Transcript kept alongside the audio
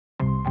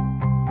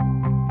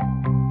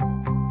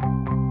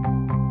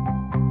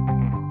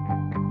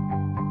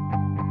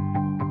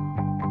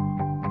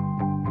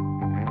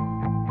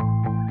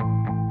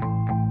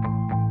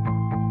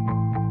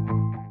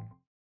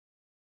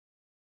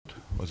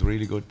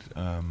really good.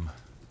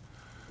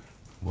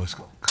 Was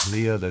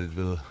clear that it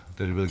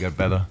will get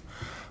better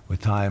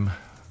with time.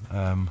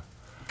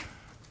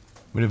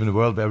 We live in a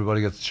world where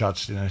everybody gets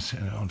judged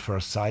on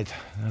first sight.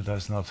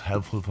 That's not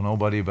helpful for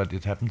nobody, but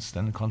it happens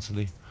then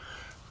constantly.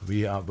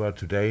 Were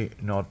today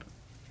not.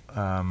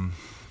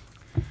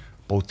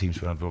 Both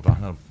teams were not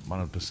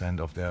 100%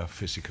 of their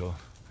physical,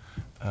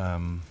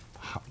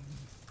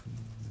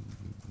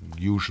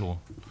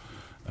 usual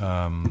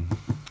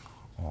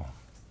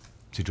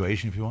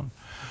situation, if you want.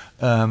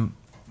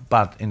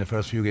 But in the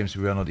first few games,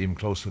 we were not even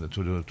close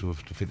to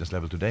fitness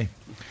level today.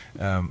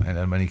 And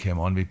then when he came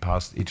on, we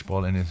passed each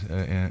ball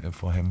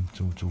for him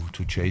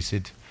to chase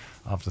it.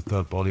 After the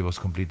third ball, he was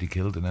completely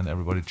killed, and then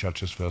everybody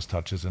judges first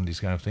touches and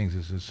these kind of things.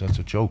 It's such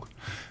a joke.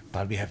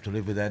 But we have to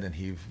live with that, and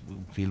he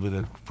deal with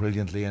it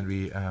brilliantly. And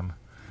we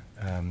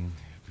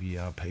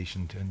are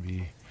patient, and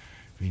we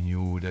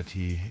knew that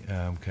he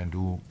can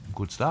do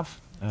good stuff.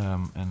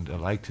 And I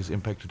liked his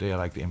impact today. I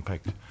like the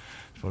impact.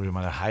 It's probably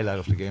my highlight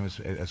of the game.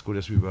 As good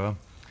as we were.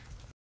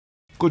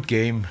 Good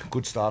game,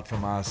 good start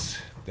from us.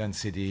 Then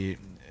City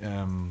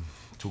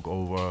took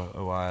over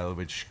a while,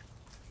 which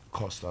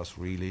cost us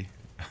really,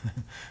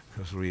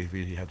 because we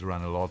had to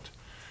run a lot.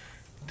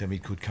 Then we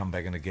could come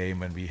back in the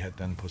game when we had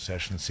then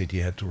possession. City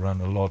had to run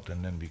a lot,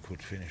 and then we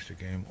could finish the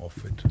game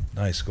off with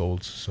nice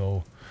goals.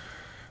 So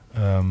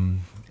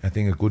I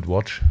think a good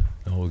watch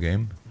the whole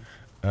game.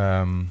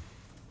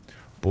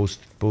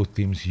 Both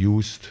teams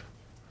used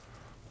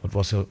what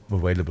was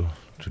available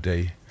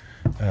today,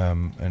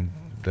 and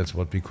that's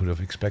what we could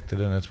have expected,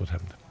 and that's what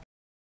happened.